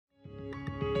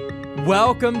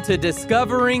Welcome to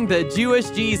Discovering the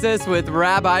Jewish Jesus with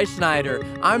Rabbi Schneider.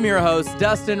 I'm your host,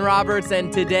 Dustin Roberts,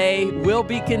 and today we'll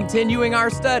be continuing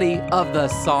our study of the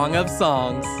Song of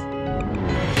Songs.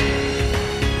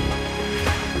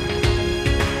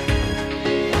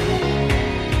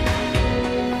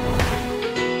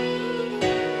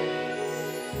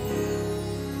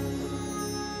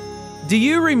 Do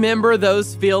you remember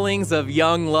those feelings of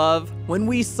young love when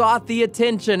we sought the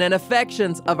attention and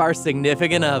affections of our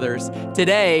significant others?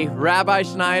 Today, Rabbi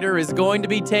Schneider is going to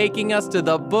be taking us to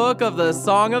the book of the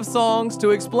Song of Songs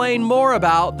to explain more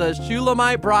about the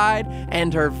Shulamite bride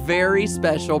and her very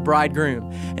special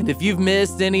bridegroom. And if you've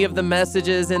missed any of the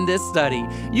messages in this study,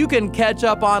 you can catch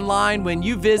up online when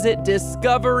you visit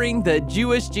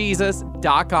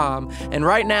discoveringthejewishjesus.com. And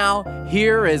right now,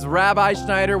 here is Rabbi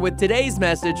Schneider with today's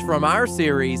message from our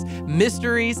series,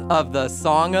 Mysteries of the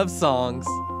Song of Songs.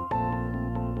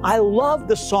 I love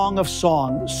the Song of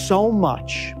Songs so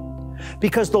much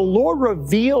because the Lord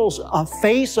reveals a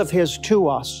face of His to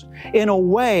us in a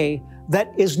way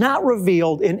that is not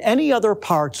revealed in any other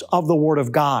parts of the Word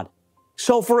of God.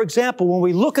 So, for example, when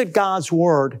we look at God's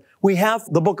Word, we have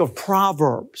the book of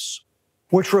Proverbs,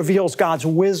 which reveals God's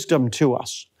wisdom to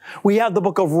us. We have the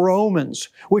book of Romans,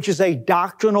 which is a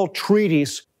doctrinal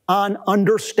treatise on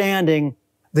understanding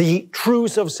the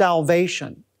truths of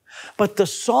salvation. But the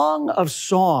Song of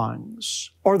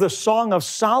Songs, or the Song of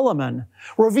Solomon,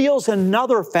 reveals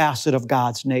another facet of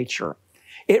God's nature.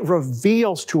 It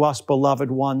reveals to us, beloved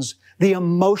ones, the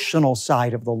emotional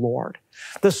side of the Lord.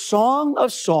 The Song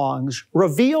of Songs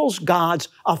reveals God's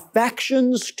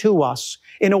affections to us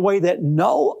in a way that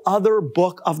no other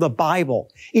book of the Bible,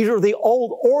 either the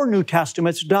Old or New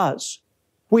Testaments, does.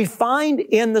 We find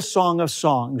in the Song of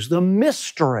Songs the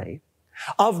mystery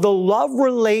of the love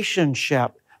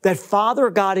relationship that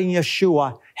Father God and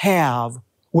Yeshua have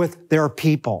with their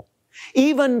people.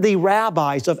 Even the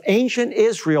rabbis of ancient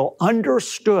Israel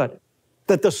understood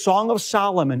that the Song of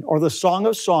Solomon, or the Song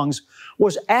of Songs,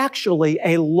 was actually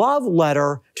a love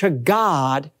letter to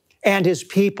God and His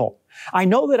people. I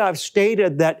know that I've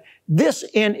stated that this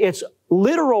in its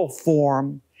literal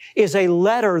form is a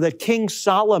letter that King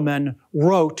Solomon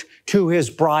wrote to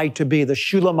his bride-to-be, the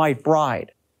Shulamite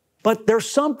bride. But there's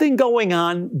something going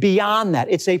on beyond that.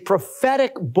 It's a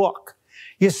prophetic book.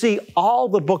 You see, all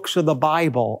the books of the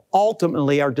Bible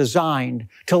ultimately are designed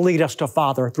to lead us to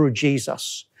Father through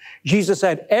Jesus. Jesus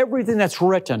said everything that's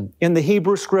written in the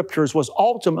Hebrew Scriptures was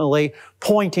ultimately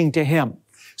pointing to Him.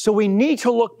 So we need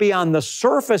to look beyond the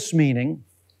surface meaning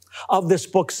of this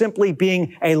book simply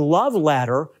being a love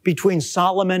letter between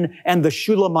Solomon and the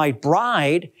Shulamite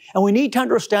bride, and we need to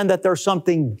understand that there's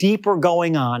something deeper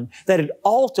going on, that it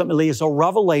ultimately is a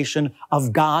revelation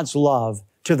of God's love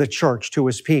to the church, to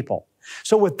His people.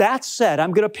 So with that said,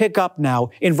 I'm going to pick up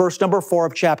now in verse number 4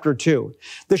 of chapter 2.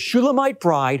 The Shulamite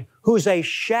bride, who's a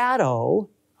shadow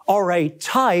or a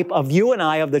type of you and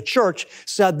I, of the church,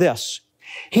 said this: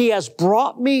 He has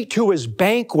brought me to His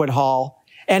banquet hall,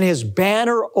 and His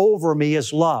banner over me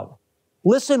is love.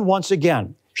 Listen once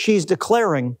again. She's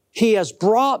declaring, He has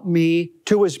brought me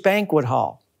to His banquet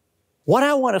hall. What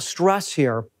I want to stress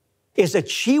here is that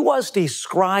she was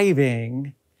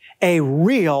describing a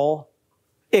real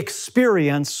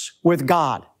experience with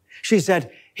God. She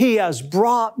said, He has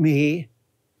brought me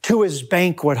to His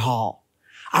banquet hall.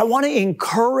 I want to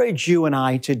encourage you and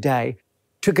I today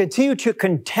to continue to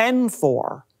contend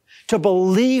for, to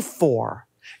believe for,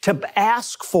 to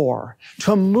ask for,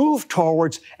 to move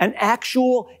towards an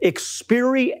actual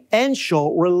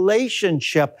experiential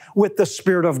relationship with the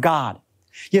Spirit of God.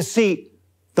 You see,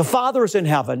 the Father's in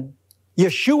heaven,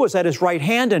 Yeshua's at His right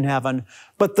hand in heaven,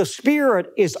 but the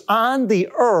Spirit is on the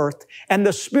earth, and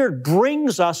the Spirit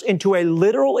brings us into a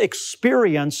literal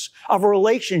experience of a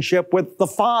relationship with the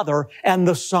Father and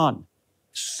the Son.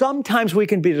 Sometimes we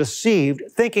can be deceived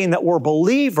thinking that we're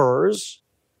believers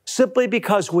simply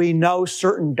because we know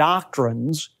certain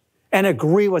doctrines and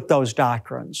agree with those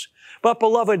doctrines. But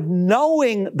beloved,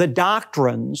 knowing the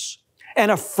doctrines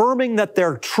and affirming that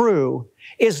they're true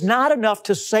is not enough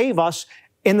to save us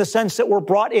in the sense that we're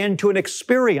brought into an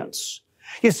experience.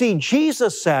 You see,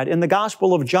 Jesus said in the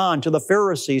Gospel of John to the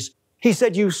Pharisees, He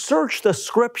said, you search the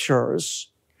Scriptures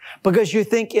because you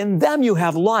think in them you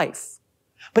have life.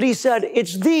 But He said,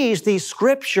 it's these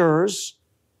Scriptures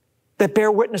that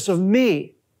bear witness of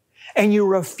me. And you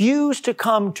refuse to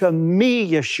come to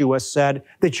me, Yeshua said,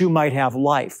 that you might have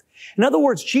life. In other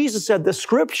words, Jesus said the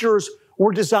Scriptures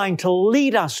were designed to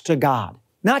lead us to God,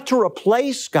 not to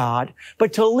replace God,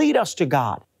 but to lead us to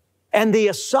God. And the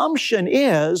assumption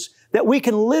is that we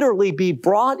can literally be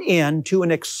brought into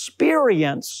an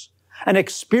experience an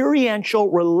experiential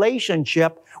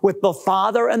relationship with the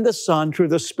Father and the Son through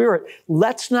the Spirit.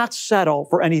 Let's not settle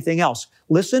for anything else.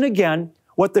 Listen again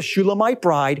what the Shulamite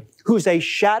bride, who's a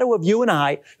shadow of you and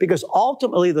I, because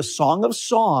ultimately the Song of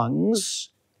Songs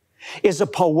is a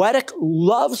poetic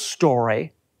love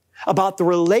story about the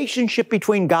relationship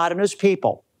between God and His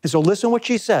people. And so listen what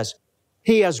she says.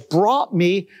 He has brought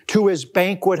me to His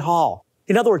banquet hall.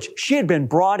 In other words, she had been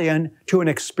brought in to an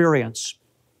experience.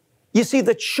 You see,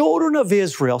 the children of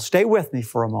Israel, stay with me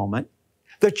for a moment,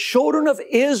 the children of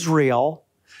Israel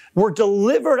were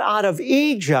delivered out of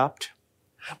Egypt,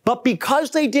 but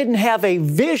because they didn't have a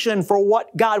vision for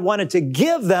what God wanted to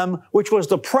give them, which was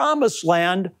the promised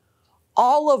land,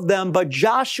 all of them but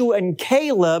Joshua and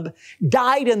Caleb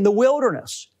died in the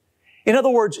wilderness. In other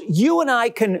words, you and I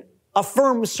can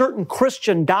affirm certain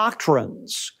Christian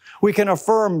doctrines. We can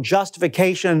affirm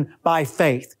justification by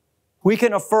faith. We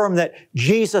can affirm that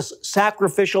Jesus'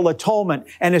 sacrificial atonement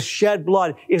and His shed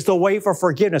blood is the way for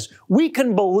forgiveness. We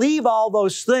can believe all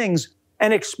those things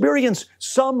and experience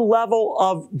some level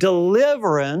of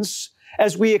deliverance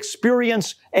as we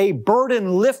experience a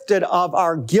burden lifted of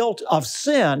our guilt of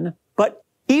sin. But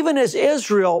even as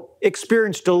Israel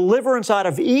experienced deliverance out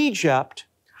of Egypt,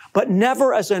 but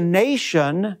never as a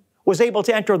nation was able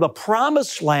to enter the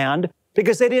promised land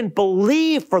because they didn't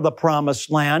believe for the promised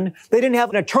land. They didn't have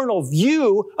an eternal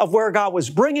view of where God was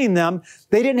bringing them.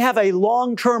 They didn't have a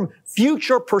long-term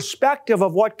future perspective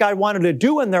of what God wanted to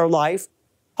do in their life.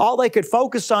 All they could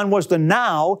focus on was the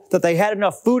now, that they had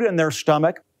enough food in their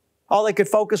stomach. All they could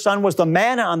focus on was the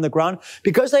manna on the ground.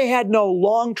 Because they had no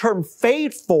long-term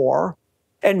faith for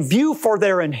and view for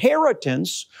their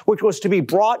inheritance, which was to be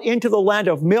brought into the land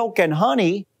of milk and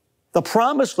honey, the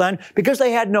promised land, because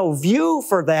they had no view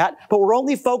for that, but were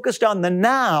only focused on the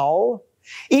now,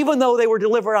 even though they were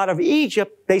delivered out of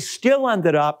Egypt, they still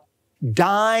ended up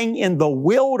dying in the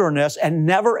wilderness and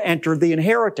never entered the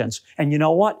inheritance. And you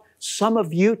know what? Some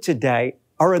of you today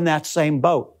are in that same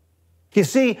boat. You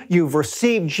see, you've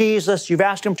received Jesus, you've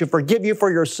asked Him to forgive you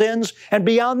for your sins, and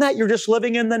beyond that, you're just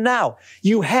living in the now.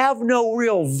 You have no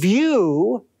real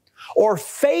view or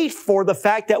faith for the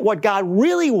fact that what God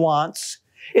really wants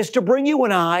is to bring you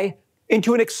and I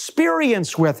into an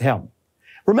experience with Him.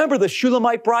 Remember, the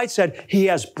Shulamite bride said, He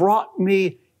has brought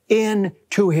me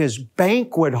into His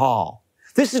banquet hall.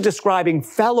 This is describing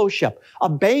fellowship. A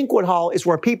banquet hall is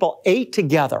where people ate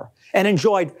together and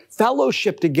enjoyed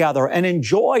fellowship together and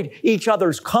enjoyed each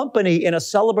other's company in a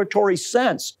celebratory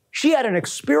sense. She had an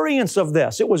experience of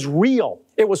this. It was real.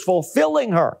 It was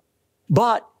fulfilling her.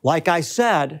 But, like I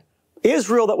said,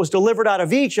 Israel that was delivered out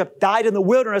of Egypt died in the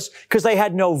wilderness because they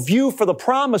had no view for the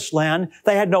promised land.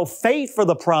 They had no faith for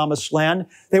the promised land.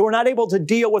 They were not able to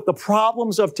deal with the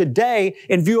problems of today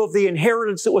in view of the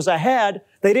inheritance that was ahead.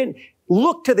 They didn't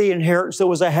look to the inheritance that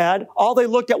was ahead. All they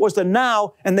looked at was the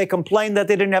now, and they complained that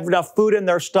they didn't have enough food in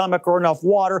their stomach or enough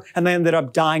water, and they ended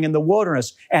up dying in the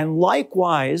wilderness. And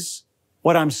likewise,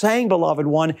 what I'm saying, beloved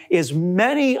one, is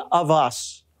many of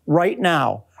us right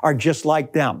now are just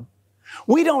like them.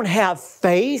 We don't have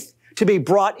faith to be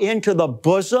brought into the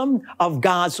bosom of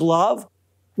God's love.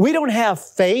 We don't have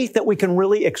faith that we can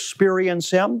really experience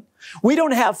Him. We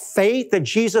don't have faith that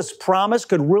Jesus' promise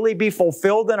could really be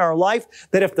fulfilled in our life,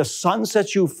 that if the Son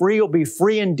sets you free, you'll be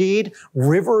free indeed.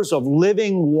 Rivers of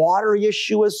living water,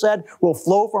 Yeshua said, will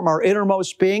flow from our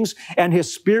innermost beings, and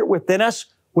His Spirit within us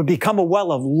would become a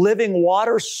well of living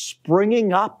water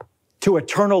springing up to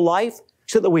eternal life,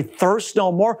 so that we thirst no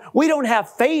more. We don't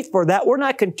have faith for that. We're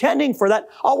not contending for that.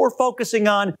 All we're focusing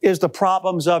on is the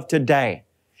problems of today.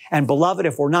 And beloved,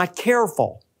 if we're not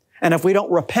careful, and if we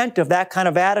don't repent of that kind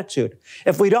of attitude,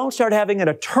 if we don't start having an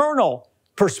eternal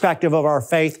perspective of our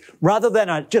faith rather than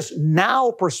a just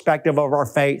now perspective of our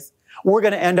faith, we're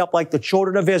going to end up like the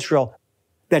children of Israel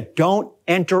that don't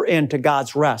enter into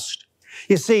God's rest.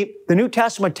 You see, the New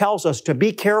Testament tells us to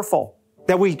be careful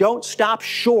that we don't stop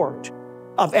short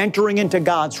of entering into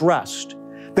God's rest,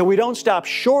 that we don't stop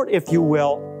short, if you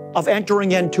will, of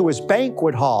entering into His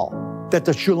banquet hall that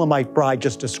the Shulamite bride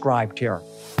just described here.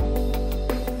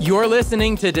 You're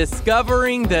listening to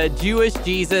Discovering the Jewish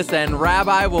Jesus, and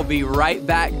Rabbi will be right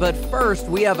back. But first,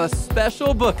 we have a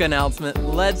special book announcement.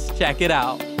 Let's check it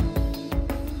out.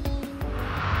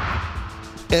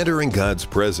 Entering God's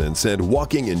presence and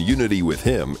walking in unity with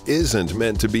Him isn't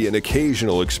meant to be an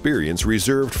occasional experience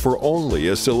reserved for only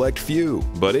a select few,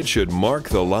 but it should mark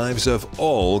the lives of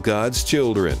all God's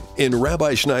children. In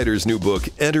Rabbi Schneider's new book,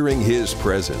 Entering His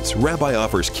Presence, Rabbi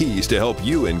offers keys to help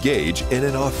you engage in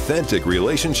an authentic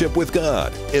relationship with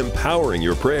God, empowering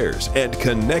your prayers and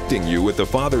connecting you with the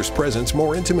Father's presence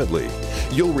more intimately.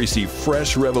 You'll receive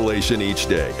fresh revelation each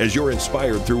day as you're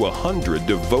inspired through 100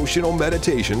 devotional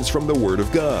meditations from the Word of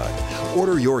God.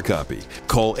 Order your copy.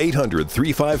 Call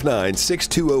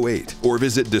 800-359-6208 or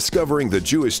visit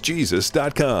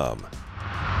discoveringthejewishjesus.com.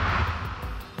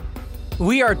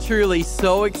 We are truly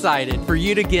so excited for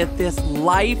you to get this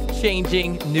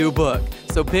life-changing new book.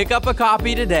 So pick up a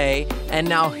copy today, and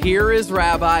now here is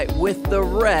Rabbi with the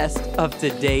rest of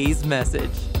today's message.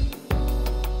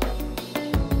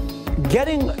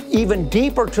 Getting even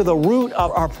deeper to the root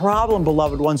of our problem,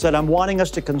 beloved ones, that I'm wanting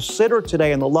us to consider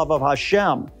today in the love of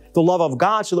Hashem, the love of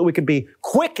God, so that we could be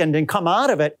quickened and come out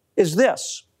of it, is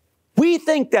this. We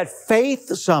think that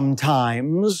faith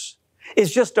sometimes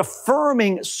is just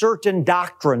affirming certain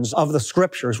doctrines of the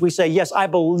Scriptures. We say, yes, I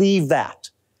believe that.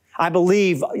 I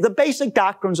believe the basic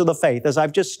doctrines of the faith, as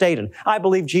I've just stated. I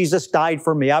believe Jesus died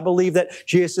for me. I believe that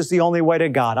Jesus is the only way to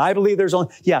God. I believe there's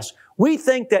only, yes. We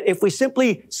think that if we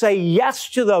simply say yes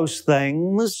to those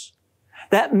things,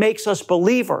 that makes us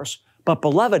believers. But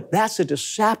beloved, that's a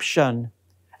deception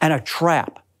and a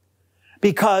trap.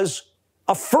 Because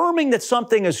affirming that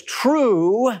something is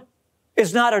true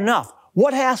is not enough.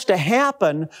 What has to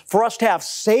happen for us to have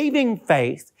saving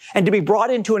faith and to be brought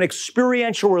into an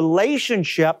experiential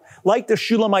relationship like the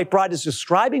Shulamite bride is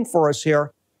describing for us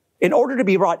here? In order to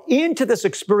be brought into this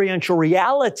experiential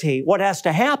reality, what has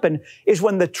to happen is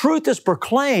when the truth is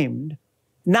proclaimed,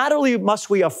 not only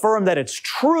must we affirm that it's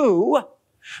true,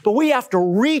 but we have to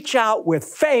reach out with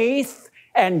faith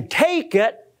and take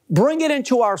it, bring it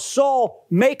into our soul,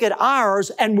 make it ours,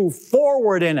 and move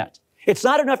forward in it. It's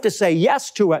not enough to say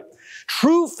yes to it.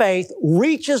 True faith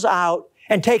reaches out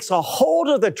and takes a hold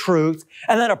of the truth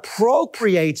and then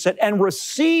appropriates it and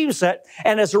receives it.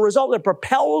 And as a result, it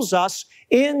propels us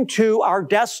into our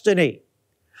destiny.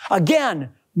 Again,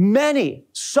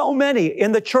 so many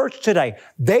in the church today,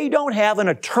 they don't have an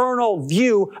eternal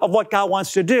view of what God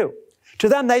wants to do. To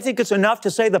them, they think it's enough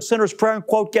to say the sinner's prayer and,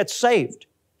 quote, get saved.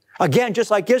 Again, just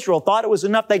like Israel thought it was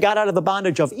enough they got out of the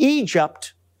bondage of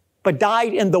Egypt, but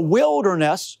died in the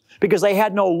wilderness because they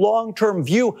had no long-term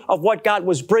view of what God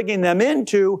was bringing them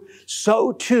into,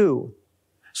 so too,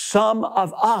 some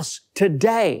of us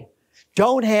today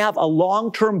don't have a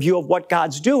long-term view of what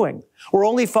God's doing. We're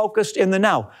only focused in the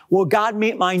now. Will God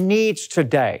meet my needs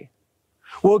today?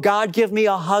 Will God give me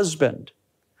a husband?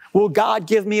 Will God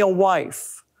give me a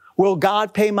wife? Will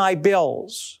God pay my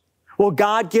bills? Will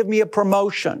God give me a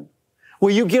promotion? Will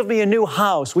you give me a new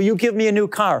house? Will you give me a new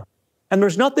car? And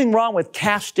there's nothing wrong with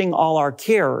casting all our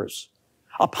cares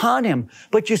upon Him.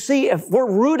 But you see, if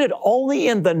we're rooted only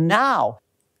in the now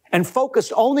and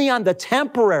focused only on the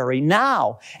temporary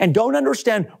now and don't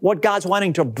understand what God's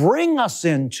wanting to bring us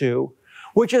into,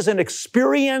 which is an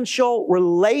experiential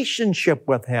relationship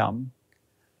with Him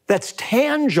that's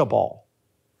tangible,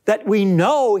 that we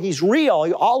know He's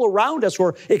real, all around us,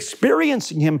 we're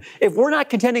experiencing Him. If we're not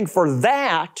contending for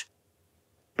that,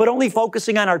 but only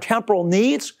focusing on our temporal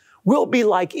needs, we'll be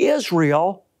like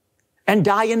Israel and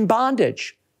die in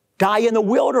bondage, die in the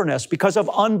wilderness because of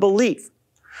unbelief.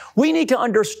 We need to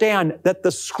understand that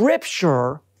the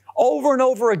Scripture over and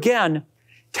over again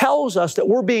tells us that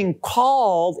we're being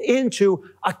called into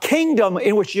a kingdom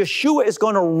in which Yeshua is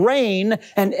going to reign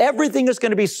and everything is going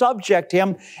to be subject to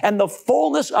Him, and the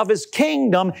fullness of His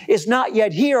kingdom is not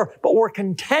yet here, but we're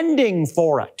contending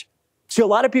for it. See, a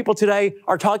lot of people today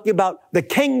are talking about the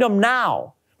kingdom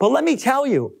now. But let me tell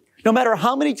you, no matter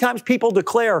how many times people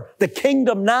declare the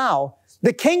kingdom now,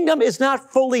 the kingdom is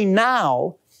not fully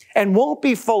now and won't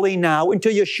be fully now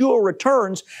until Yeshua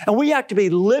returns. And we have to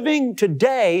be living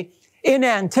today in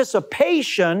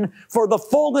anticipation for the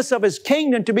fullness of His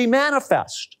kingdom to be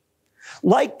manifest.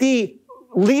 Like the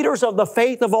leaders of the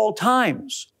faith of all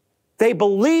times, they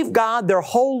believed God their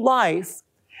whole life,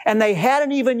 and they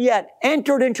hadn't even yet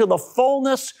entered into the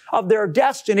fullness of their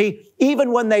destiny.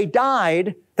 Even when they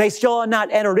died, they still had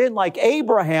not entered in, like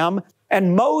Abraham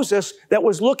and Moses, that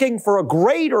was looking for a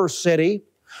greater city,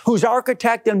 whose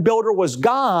architect and builder was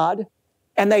God,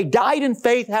 and they died in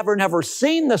faith, having never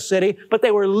seen the city, but they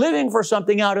were living for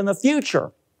something out in the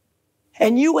future.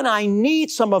 And you and I need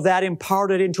some of that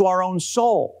imparted into our own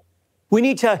soul. We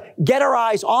need to get our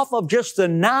eyes off of just the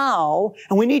now,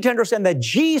 and we need to understand that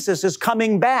Jesus is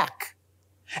coming back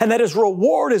and that His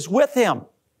reward is with Him.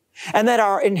 and that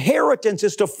our inheritance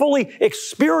is to fully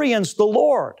experience the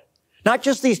Lord, not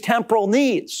just these temporal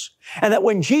needs. And that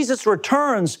when Jesus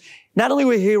returns, not only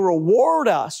will He reward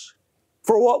us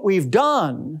for what we've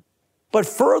done, but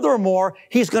furthermore,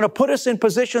 He's going to put us in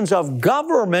positions of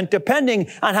government depending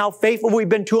on how faithful we've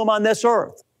been to Him on this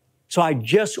earth. So I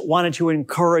just wanted to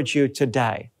encourage you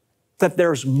today that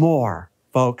there's more,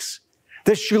 folks.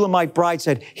 This Shulamite bride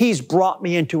said, He's brought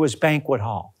me into His banquet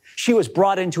hall. She was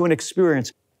brought into an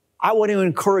experience. I want to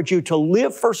encourage you to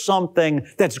live for something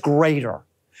that's greater.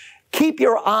 Keep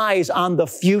your eyes on the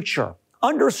future.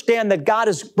 Understand that God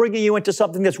is bringing you into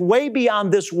something that's way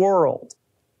beyond this world.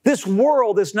 This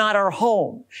world is not our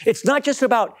home. It's not just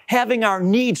about having our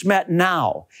needs met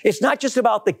now. It's not just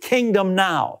about the kingdom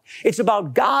now. It's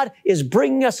about God is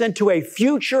bringing us into a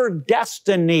future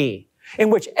destiny in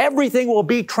which everything will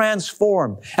be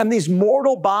transformed. And these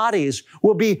mortal bodies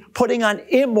will be putting on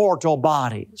immortal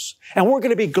bodies. And we're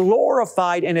going to be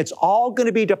glorified, and it's all going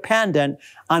to be dependent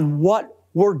on what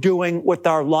we're doing with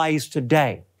our lives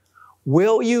today.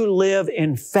 Will you live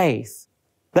in faith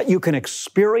that you can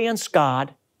experience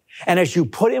God, and as you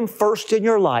put Him first in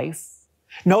your life,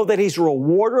 know that He's a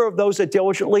rewarder of those that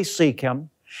diligently seek Him,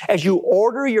 as you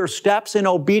order your steps in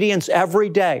obedience every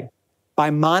day by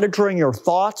monitoring your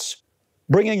thoughts,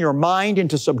 bringing your mind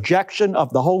into subjection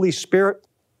of the Holy Spirit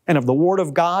and of the Word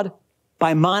of God,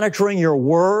 by monitoring your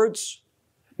words,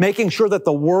 making sure that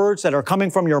the words that are coming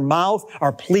from your mouth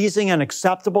are pleasing and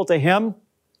acceptable to Him.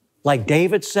 Like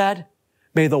David said,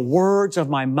 may the words of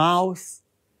my mouth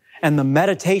and the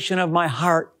meditation of my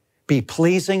heart be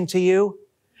pleasing to you.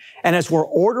 And as we're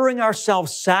ordering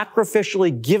ourselves,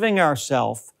 sacrificially giving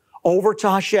ourselves over to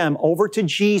Hashem, over to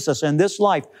Jesus in this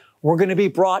life, we're going to be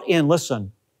brought in,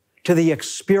 listen, to the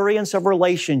experience of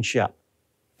relationship,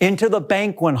 into the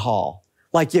banquet hall.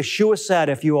 Like Yeshua said,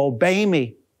 if you obey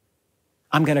me,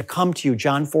 I'm going to come to you,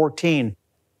 John 14,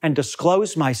 and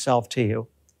disclose myself to you.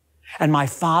 And my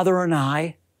Father and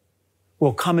I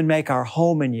will come and make our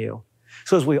home in you.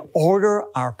 So as we order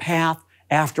our path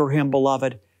after Him,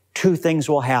 beloved, two things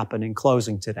will happen in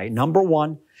closing today. Number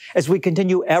one, as we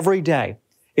continue every day,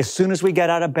 as soon as we get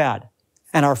out of bed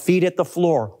and our feet hit the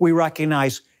floor, we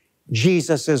recognize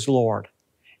Jesus is Lord.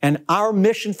 And our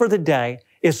mission for the day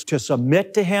is to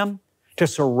submit to Him, to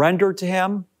surrender to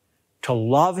Him, to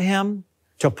love Him,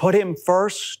 to put Him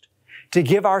first, to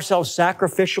give ourselves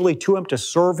sacrificially to Him, to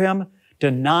serve Him,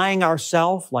 denying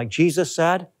ourselves, like Jesus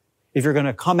said, if you're going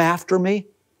to come after me,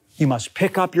 you must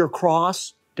pick up your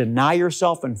cross, deny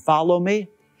yourself, and follow me.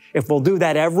 If we'll do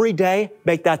that every day,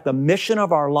 make that the mission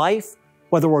of our life,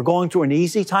 whether we're going through an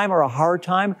easy time or a hard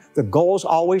time, the goal is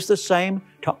always the same,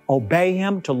 to obey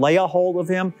Him, to lay a hold of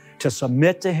Him, to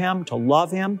submit to Him, to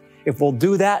love Him. If we'll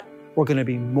do that, we're going to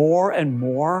be more and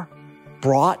more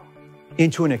brought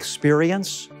into an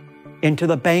experience, into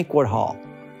the banquet hall.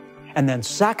 And then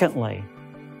secondly,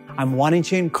 I'm wanting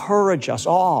to encourage us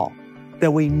all that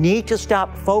we need to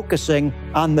stop focusing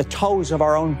on the toes of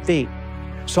our own feet.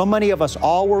 So many of us,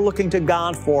 all we're looking to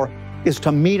God for is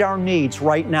to meet our needs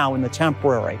right now in the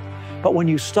temporary. But when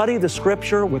you study the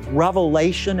Scripture with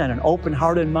revelation and an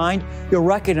open-hearted mind, you'll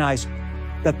recognize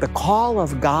that the call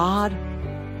of God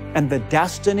and the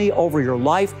destiny over your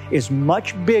life is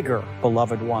much bigger,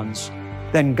 beloved ones,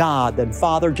 than God, than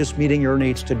Father just meeting your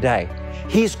needs today.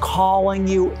 He's calling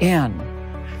you in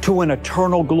to an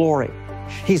eternal glory.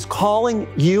 He's calling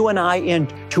you and I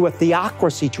into a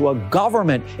theocracy, to a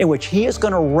government in which He is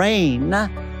going to reign,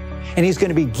 and He's going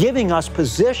to be giving us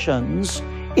positions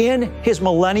in His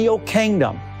millennial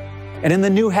kingdom and in the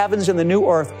new heavens and the new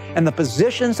earth, and the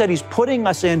positions that He's putting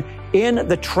us in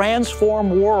the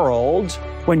transformed world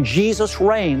when Jesus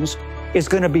reigns is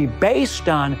going to be based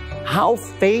on how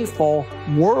faithful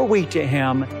were we to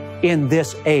Him in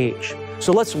this age.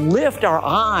 So let's lift our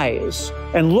eyes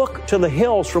and look to the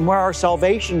hills from where our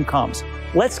salvation comes.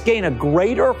 Let's gain a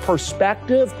greater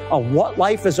perspective of what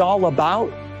life is all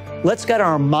about. Let's get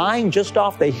our mind just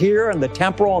off the here and the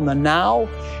temporal and the now.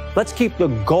 Let's keep the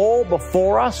goal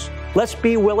before us. Let's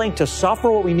be willing to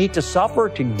suffer what we need to suffer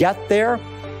to get there,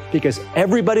 because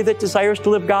everybody that desires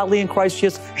to live godly in Christ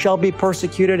Jesus shall be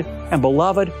persecuted. And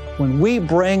beloved, when we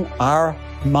bring our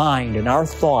mind and our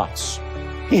thoughts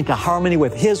into harmony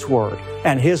with His Word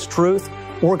and His truth,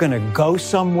 we're going to go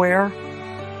somewhere,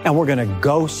 and we're going to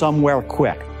go somewhere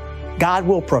quick. God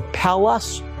will propel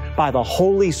us by the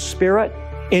Holy Spirit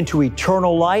into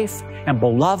eternal life. And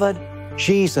beloved,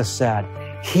 Jesus said,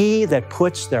 "He that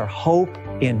puts their hope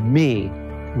in me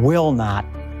will not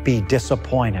be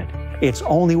disappointed." It's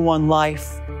only one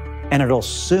life, and it'll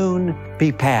soon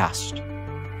be past.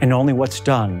 And only what's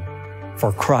done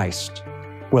for Christ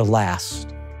will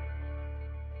last.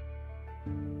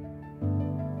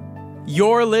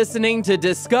 You're listening to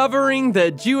Discovering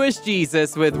the Jewish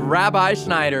Jesus with Rabbi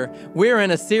Schneider. We're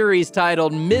in a series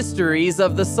titled Mysteries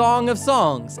of the Song of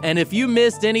Songs. And if you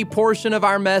missed any portion of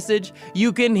our message,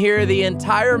 you can hear the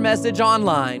entire message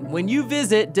online when you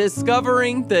visit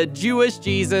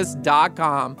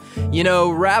discoveringthejewishjesus.com. You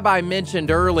know, Rabbi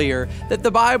mentioned earlier that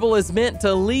the Bible is meant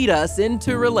to lead us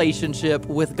into relationship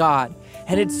with God.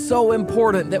 And it's so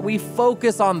important that we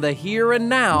focus on the here and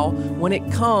now when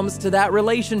it comes to that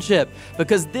relationship,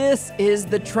 because this is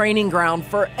the training ground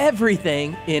for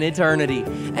everything in eternity.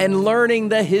 And learning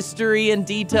the history and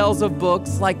details of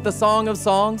books like the Song of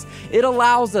Songs, it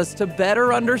allows us to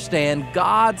better understand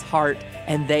God's heart,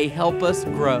 and they help us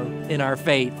grow in our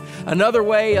faith. Another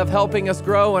way of helping us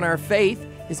grow in our faith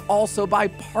is also by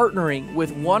partnering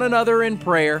with one another in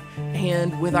prayer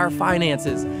and with our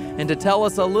finances. And to tell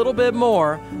us a little bit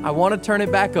more, I want to turn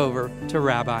it back over to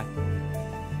Rabbi.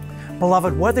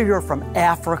 Beloved, whether you're from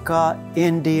Africa,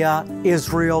 India,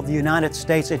 Israel, the United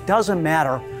States, it doesn't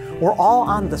matter. We're all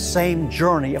on the same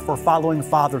journey if we're following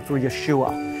Father through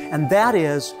Yeshua. And that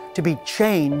is to be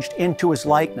changed into His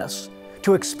likeness,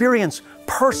 to experience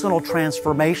personal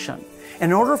transformation.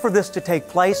 In order for this to take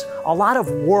place, a lot of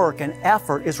work and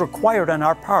effort is required on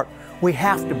our part. We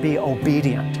have to be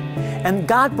obedient. And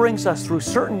God brings us through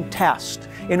certain tests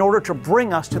in order to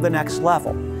bring us to the next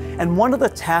level. And one of the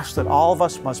tests that all of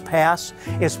us must pass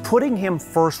is putting Him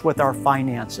first with our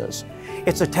finances.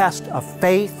 It's a test of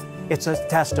faith, it's a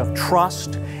test of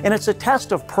trust, and it's a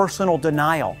test of personal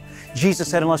denial. Jesus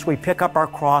said, unless we pick up our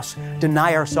cross,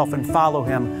 deny ourselves, and follow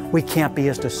Him, we can't be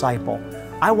His disciple.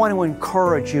 I want to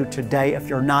encourage you today, if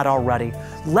you're not already,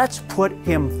 let's put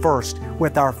Him first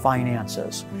with our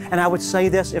finances. And I would say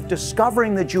this, if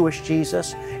discovering the Jewish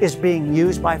Jesus is being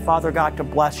used by Father God to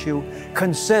bless you,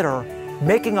 consider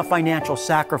making a financial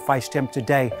sacrifice to Him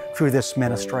today through this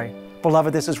ministry.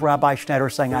 Beloved, this is Rabbi Schneider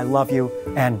saying, I love you,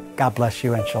 and God bless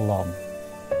you, and shalom.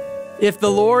 If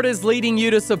the Lord is leading you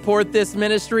to support this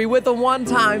ministry with a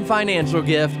one-time financial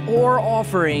gift or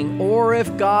offering, or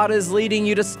if God is leading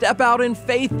you to step out in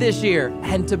faith this year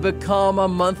and to become a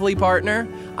monthly partner,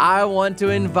 I want to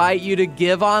invite you to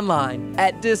give online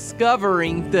at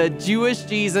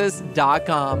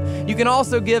discoveringthejewishjesus.com. You can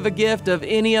also give a gift of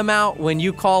any amount when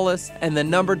you call us, and the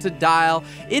number to dial,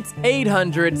 it's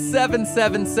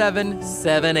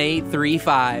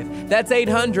 800-777-7835. That's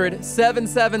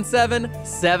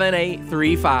 800-777-7835.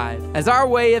 As our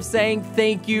way of saying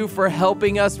thank you for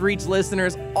helping us reach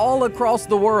listeners all across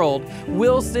the world,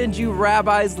 we'll send you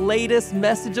Rabbi's latest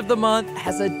message of the month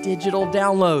as a digital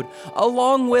download,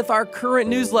 along with our current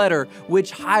newsletter,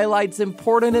 which highlights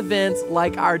important events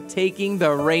like our Taking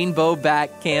the Rainbow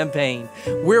Back campaign.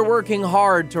 We're working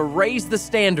hard to raise the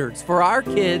standards for our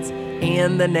kids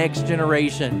and the next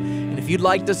generation. And if you'd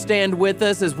like to stand with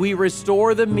us as we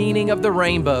restore the meaning of the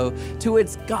rainbow to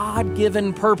its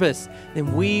God-given purpose,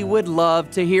 then we would love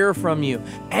to hear from you.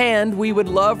 And we would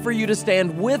love for you to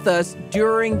stand with us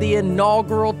during the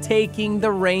inaugural Taking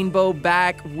the Rainbow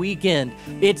Back weekend.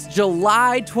 It's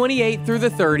July 28th through the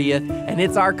 30th, and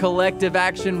it's our collective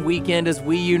action weekend as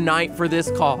we unite for this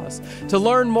cause. To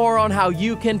learn more on how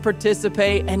you can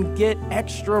participate and get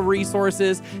extra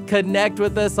resources, connect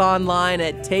with us online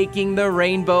at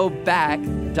takingtherainbowback.com.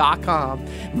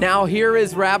 Now here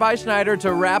is Rabbi Schneider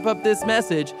to wrap up this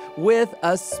message with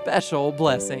a special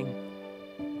blessing.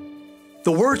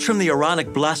 The words from the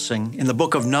Aaronic blessing in the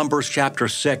book of Numbers chapter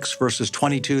 6, verses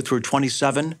 22 through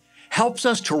 27, helps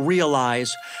us to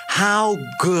realize how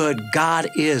good God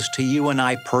is to you and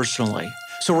I personally.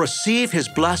 So receive His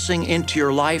blessing into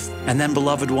your life, and then,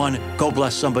 beloved one, go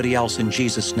bless somebody else in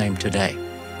Jesus' name today.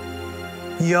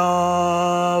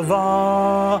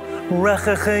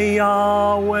 Yavarechech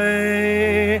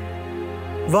Yahweh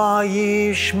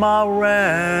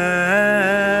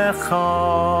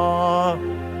vayishmarecha.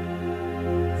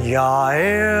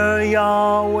 Ya'er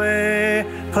Yahweh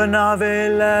panav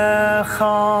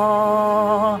elecha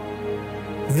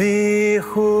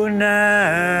vichunecha.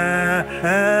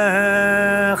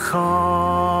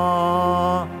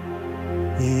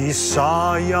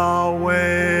 Yisa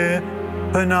Yahweh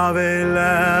panav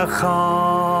elecha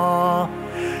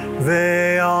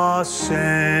ve'asem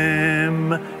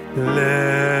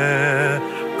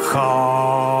lecha.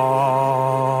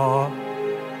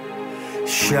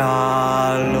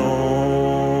 Shalom.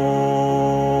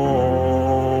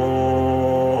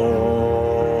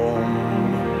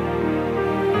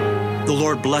 The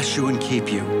Lord bless you and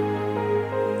keep you.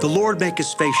 The Lord make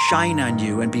His face shine on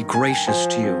you and be gracious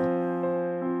to you.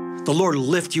 The Lord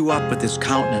lift you up with His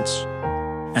countenance,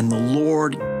 and the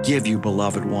Lord give you,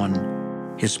 beloved one,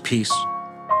 His peace.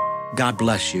 God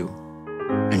bless you.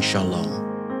 and shalom.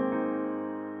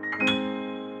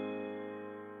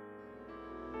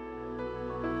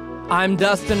 I'm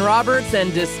Dustin Roberts,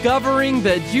 and Discovering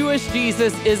the Jewish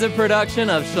Jesus is a production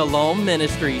of Shalom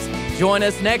Ministries. Join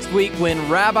us next week when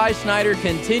Rabbi Schneider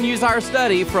continues our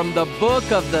study from the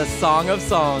book of the Song of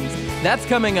Songs. That's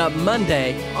coming up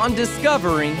Monday on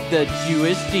Discovering the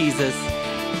Jewish Jesus.